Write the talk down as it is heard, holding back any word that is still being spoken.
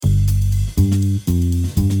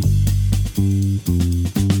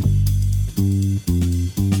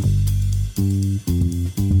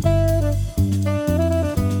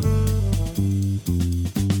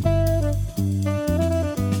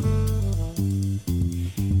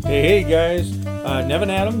Hey guys, Nevin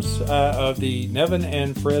Adams of the Nevin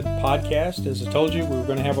and Fred podcast. As I told you, we were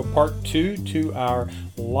going to have a part 2 to our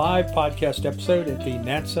live podcast episode at the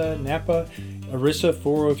Napa ERISA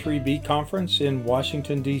 403B conference in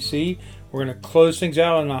Washington, D.C. We're going to close things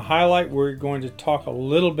out on a highlight. We're going to talk a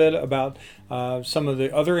little bit about some of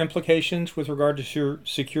the other implications with regard to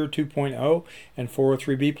Secure 2.0 and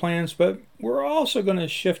 403B plans, but we're also going to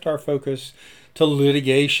shift our focus to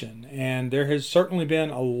litigation. And there has certainly been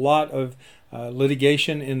a lot of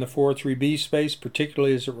litigation in the 403B space,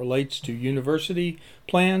 particularly as it relates to university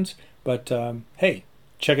plans. But hey,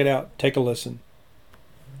 check it out. Take a listen.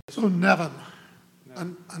 So Nevin, I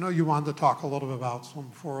know you wanted to talk a little bit about some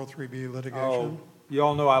 403B litigation. Oh, you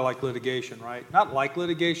all know I like litigation, right? Not like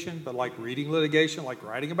litigation, but like reading litigation, like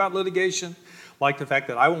writing about litigation, like the fact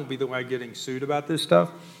that I won't be the one getting sued about this stuff.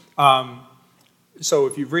 So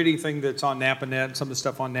if you've read anything that's on NapaNet and some of the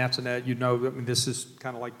stuff on NATSAnet, you know, this has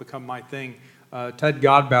kind of like become my thing. Ted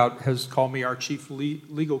Godbout has called me our chief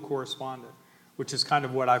legal correspondent, which is kind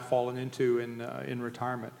of what I've fallen into in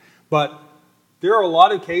retirement. But there are a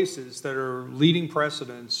lot of cases that are leading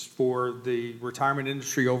precedents for the retirement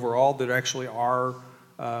industry overall that actually are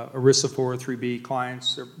ERISA 403B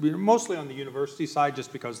clients. They're mostly on the university side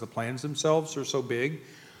just because the plans themselves are so big.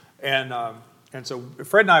 And so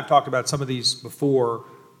Fred and I have talked about some of these before,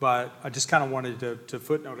 but I just kind of wanted to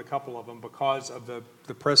footnote a couple of them because of the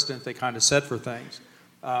precedent they kind of set for things.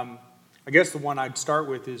 I guess the one I'd start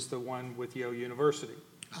with is the one with Yale University.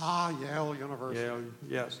 Yale University. Yale,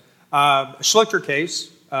 yes. Schlichter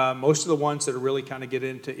case, most of the ones that are really kind of get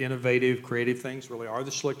into innovative, creative things really are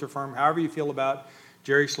the Schlichter firm. However you feel about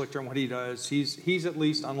Jerry Schlichter and what he does, he's at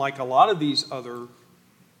least, unlike a lot of these other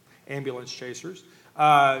ambulance chasers,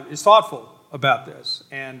 is thoughtful about this.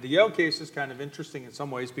 And the Yale case is kind of interesting in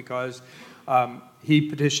some ways because he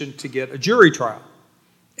petitioned to get a jury trial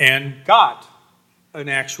and got an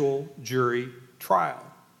actual jury trial.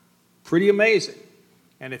 Pretty amazing.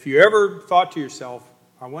 And if you ever thought to yourself,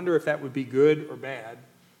 I wonder if that would be good or bad,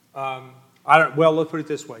 let's put it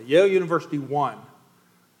this way. Yale University won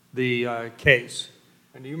the case.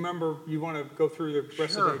 And do you remember, you want to go through the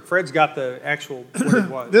rest of the day? Fred's got the actual, what it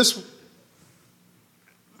was.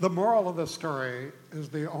 The moral of the story is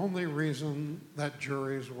the only reason that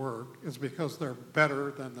juries work is because they're better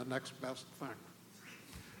than the next best thing.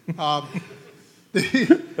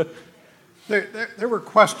 There were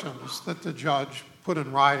questions that the judge put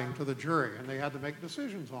in writing to the jury, and they had to make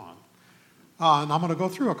decisions on. And I'm going to go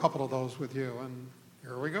through a couple of those with you, and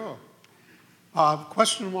here we go.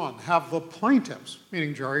 Question 1, have the plaintiffs,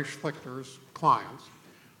 meaning Jerry Schlichter's clients,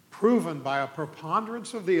 proven by a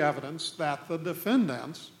preponderance of the evidence that the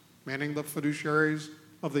defendants, meaning the fiduciaries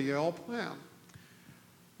of the Yale plan,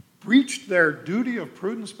 breached their duty of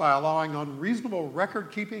prudence by allowing unreasonable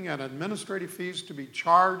record keeping and administrative fees to be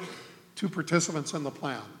charged to participants in the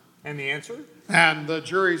plan? And the answer? And the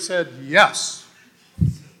jury said yes.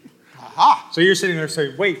 Aha! So you're sitting there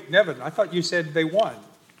saying, wait, Nevin, I thought you said they won.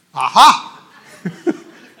 Aha!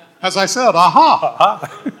 As I said,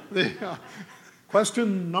 aha!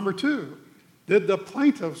 Question number 2, did the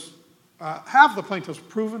plaintiffs, have the plaintiffs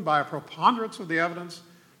proven by a preponderance of the evidence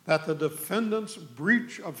that the defendant's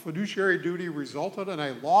breach of fiduciary duty resulted in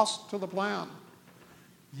a loss to the plan?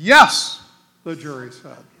 Yes, the jury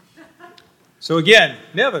said. So again,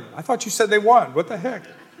 Nevin, I thought you said they won. What the heck?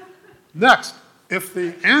 Next, if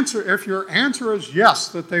your answer is yes,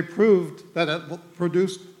 that they proved that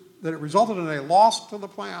it resulted in a loss to the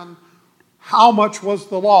plan, how much was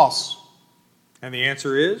the loss? And the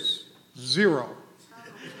answer is? 0.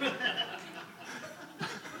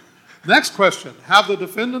 Next question. Have the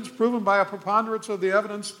defendants proven by a preponderance of the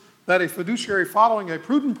evidence that a fiduciary following a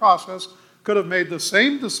prudent process could have made the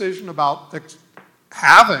same decision about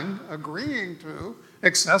agreeing to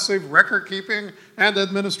excessive record keeping and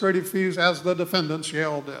administrative fees as the defendants,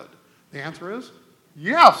 Yale, did? The answer is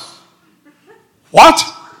yes. What?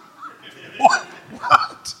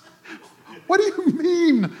 What? What do you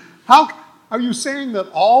mean? How are you saying that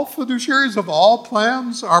all fiduciaries of all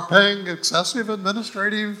plans are paying excessive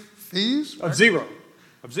administrative fees? Of zero.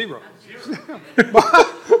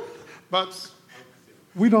 But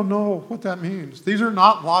we don't know what that means. These are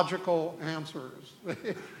not logical answers.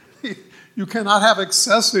 You cannot have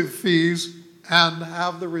excessive fees and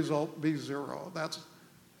have the result be 0. That's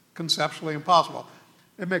conceptually impossible.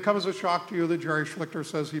 It may come as a shock to you that Jerry Schlichter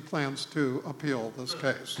says he plans to appeal this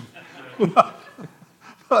case.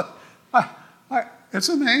 But it's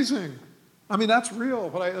amazing. I mean, that's real,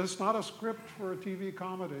 but it's not a script for a TV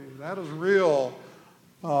comedy. That is real.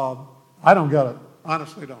 I don't get it.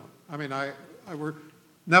 Honestly don't. I mean,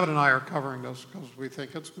 Nevin and I are covering this because we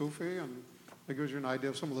think it's goofy and it gives you an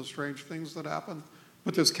idea of some of the strange things that happen.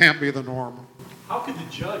 But this can't be the norm. How could the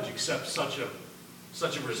judge accept such a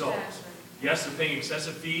result? Exactly. Yes, they're paying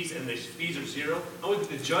excessive fees, and the fees are zero. I would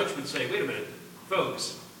think the judge would say, wait a minute,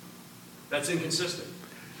 folks, that's inconsistent.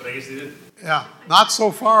 But I guess they didn't. Yeah, not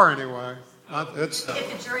so far anyway. It's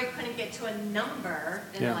If the jury couldn't get to a number,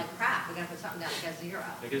 then they're like, crap, we gotta put something down that gets zero.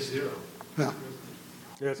 I guess zero. yeah.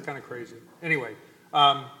 Yeah, it's kind of crazy. Anyway,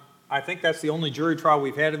 I think that's the only jury trial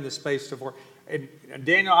we've had in this space so far. And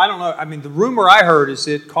Daniel, I don't know. I mean, the rumor I heard is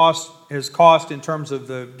has cost in terms of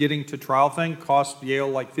the getting to trial thing, cost Yale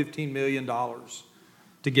like $15 million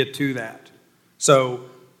to get to that. So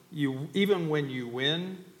even when you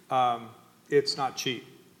win, it's not cheap.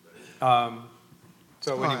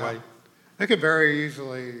 Anyway. It could very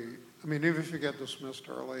easily, I mean, even if you get dismissed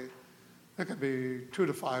early, it could be $2 to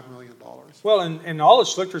 $5 million. Well, and all the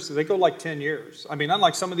schlichters, they go like 10 years. I mean,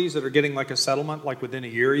 unlike some of these that are getting like a settlement like within a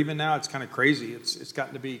year even now, it's kind of crazy. It's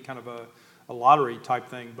gotten to be kind of a lottery type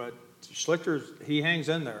thing. But Schlichter's, he hangs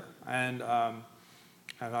in there. And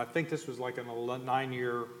I think this was like a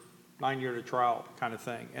 9-year to trial kind of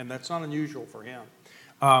thing. And that's not unusual for him.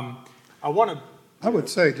 I would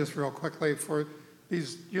say just real quickly for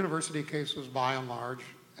these university cases by and large,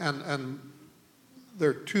 and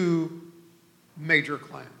there are two major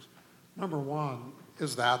claims. Number one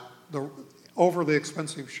is that the overly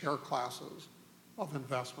expensive share classes of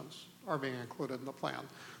investments are being included in the plan,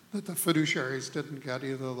 that the fiduciaries didn't get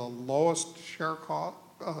either the lowest share cost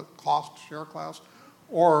share class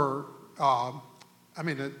or,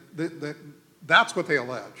 that's what they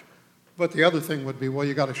allege. But the other thing would be, well,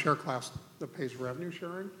 you got a share class that pays revenue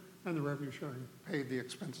sharing, and the revenue sharing paid the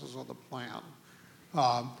expenses of the plan.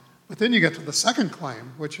 But then you get to the second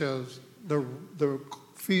claim, which is the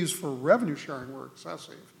fees for revenue sharing were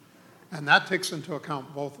excessive. And that takes into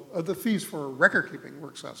account both, the fees for record keeping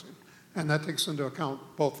were excessive. And that takes into account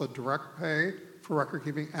both the direct pay for record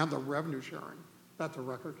keeping and the revenue sharing that the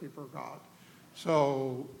record keeper got.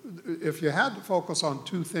 So if you had to focus on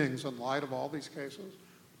two things in light of all these cases,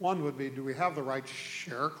 one would be, do we have the right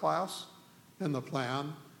share class in the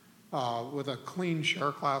plan, with a clean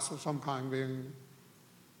share class of some kind being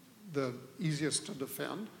the easiest to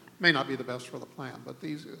defend? May not be the best for the plan, but the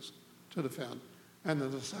easiest to defend. And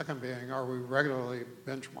then the second being, are we regularly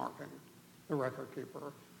benchmarking the record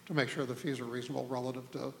keeper to make sure the fees are reasonable relative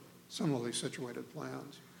to similarly situated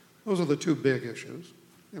plans? Those are the two big issues.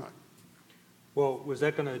 Anyway. Well, was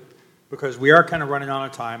that going to, because we are kind of running out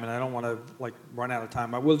of time, and I don't want to run out of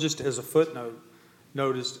time. I will just, as a footnote,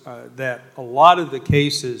 notice that a lot of the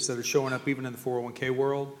cases that are showing up even in the 401k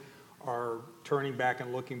world are turning back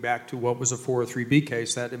and looking back to what was a 403B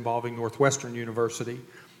case, that involving Northwestern University.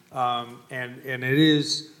 And it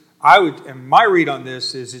is, and my read on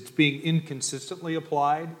this is it's being inconsistently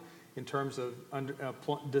applied in terms of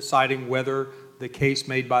deciding whether the case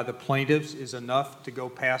made by the plaintiffs is enough to go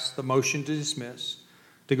past the motion to dismiss,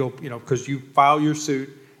 to go, because you file your suit,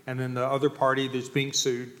 and then the other party that's being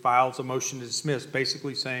sued files a motion to dismiss,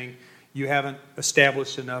 basically saying you haven't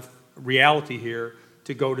established enough reality here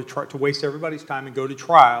to go to waste everybody's time and go to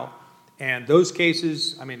trial. And those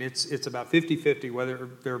cases, I mean, it's about 50-50 whether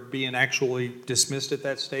they're being actually dismissed at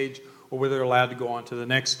that stage or whether they're allowed to go on to the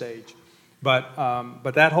next stage. But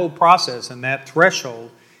that whole process and that threshold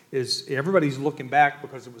is, everybody's looking back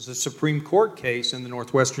because it was a Supreme Court case in the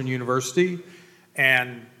Northwestern University,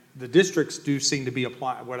 and the districts do seem to be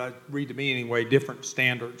applying, what I read to me anyway, different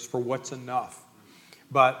standards for what's enough.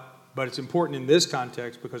 But it's important in this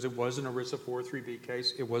context because it was an ERISA 403B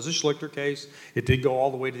case. It was a Schlichter case. It did go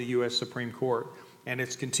all the way to the U.S. Supreme Court. And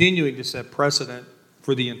it's continuing to set precedent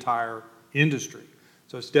for the entire industry.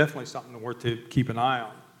 So it's definitely something worth to keep an eye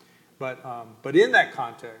on. But in that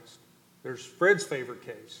context, there's Fred's favorite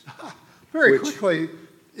case. Very quickly,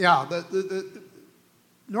 yeah, the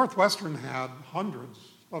Northwestern had hundreds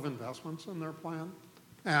of investments in their plan,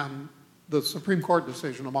 and the Supreme Court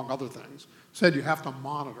decision, among other things, said you have to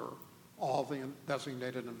monitor all the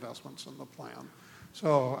designated investments in the plan.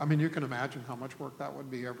 So, I mean, you can imagine how much work that would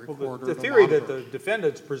be every quarter. The theory that the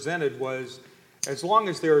defendants presented was, as long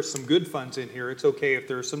as there are some good funds in here, it's okay if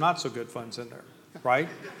there are some not so good funds in there, right?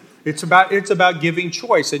 It's about giving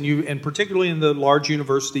choice, and particularly in the large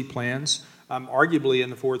university plans, arguably in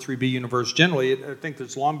the 403B universe generally, I think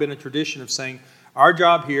there's long been a tradition of saying our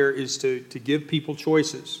job here is to give people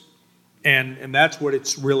choices, and that's what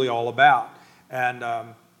it's really all about. And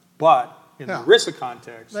but in the ERISA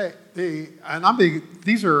context,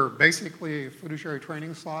 these are basically fiduciary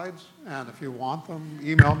training slides, and if you want them,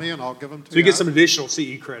 email me and I'll give them to you. So you get some additional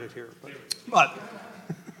CE credit here, but.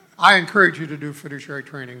 I encourage you to do fiduciary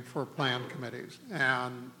training for plan committees,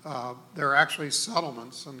 and there are actually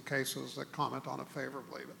settlements in cases that comment on it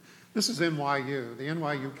favorably. But this is NYU, the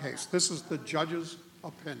NYU case. This is the judge's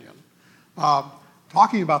opinion.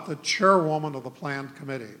 Talking about the chairwoman of the plan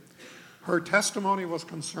committee. Her testimony was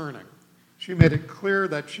concerning. She made it clear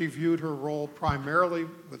that she viewed her role primarily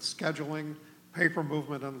with scheduling, paper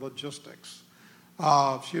movement, and logistics.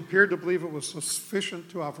 She appeared to believe it was sufficient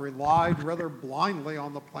to have relied rather blindly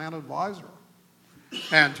on the plan advisor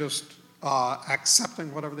and just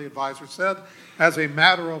accepting whatever the advisor said. As a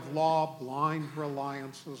matter of law, blind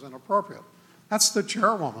reliance is inappropriate. That's the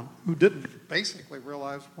chairwoman who didn't basically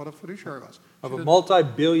realize what a fiduciary was. Of a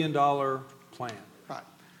multi-billion-dollar plan. Right.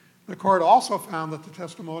 The court also found that the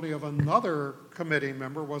testimony of another committee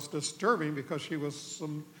member was disturbing because she was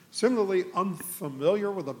similarly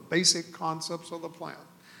unfamiliar with the basic concepts of the plan.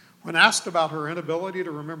 When asked about her inability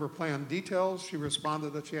to remember plan details, she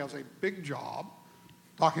responded that she has a big job,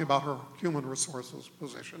 talking about her human resources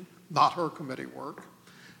position, not her committee work,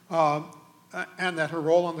 and that her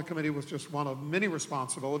role on the committee was just one of many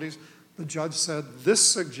responsibilities. The judge said this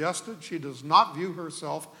suggested she does not view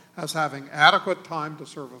herself as having adequate time to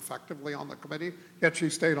serve effectively on the committee, yet she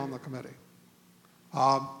stayed on the committee.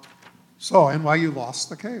 So NYU lost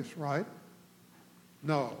the case, right?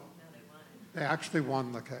 No. They actually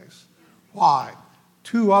won the case. Why?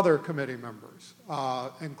 Two other committee members,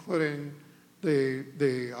 including the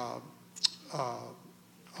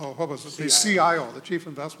CIO, the Chief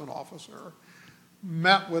Investment Officer,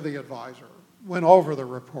 met with the advisor, went over the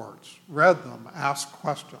reports, read them, asked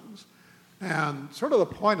questions. And sort of the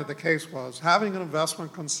point of the case was having an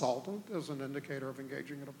investment consultant is an indicator of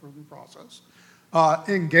engaging in a prudent process.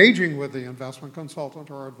 Engaging with the investment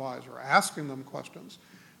consultant or advisor, asking them questions.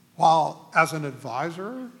 While as an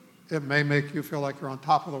advisor, it may make you feel like you're on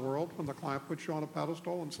top of the world when the client puts you on a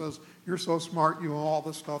pedestal and says, you're so smart, you know all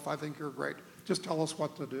this stuff, I think you're great. Just tell us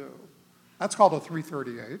what to do. That's called a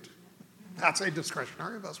 338. That's a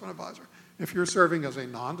discretionary investment advisor. If you're serving as a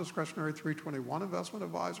non-discretionary 321 investment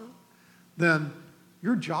advisor, then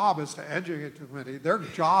your job is to educate the committee. Their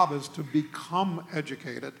job is to become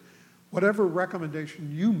educated. Whatever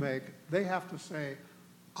recommendation you make, they have to say,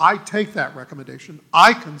 I take that recommendation,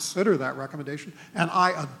 I consider that recommendation, and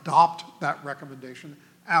I adopt that recommendation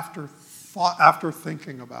after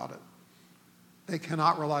thinking about it. They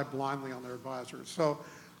cannot rely blindly on their advisors. So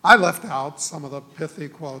I left out some of the pithy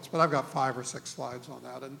quotes, but I've got 5 or 6 slides on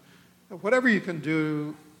that. And whatever you can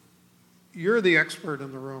do, you're the expert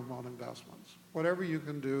in the room on investments. Whatever you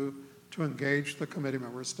can do to engage the committee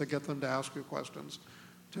members, to get them to ask you questions,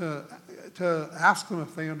 to ask them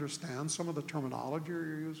if they understand some of the terminology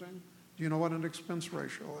you're using. Do you know what an expense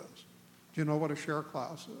ratio is? Do you know what a share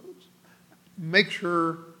class is? Make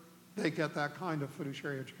sure they get that kind of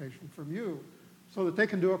fiduciary education from you so that they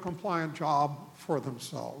can do a compliant job for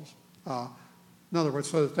themselves. In other words,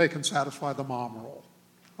 so that they can satisfy the mom role.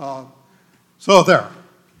 So there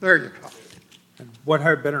you go. And what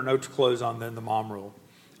better note to close on than the mom rule?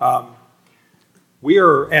 We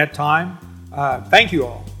are at time. Thank you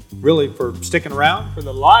all, really, for sticking around for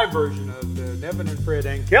the live version of the Nevin and Fred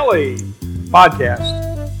and Kelly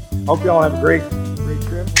podcast. Hope you all have a great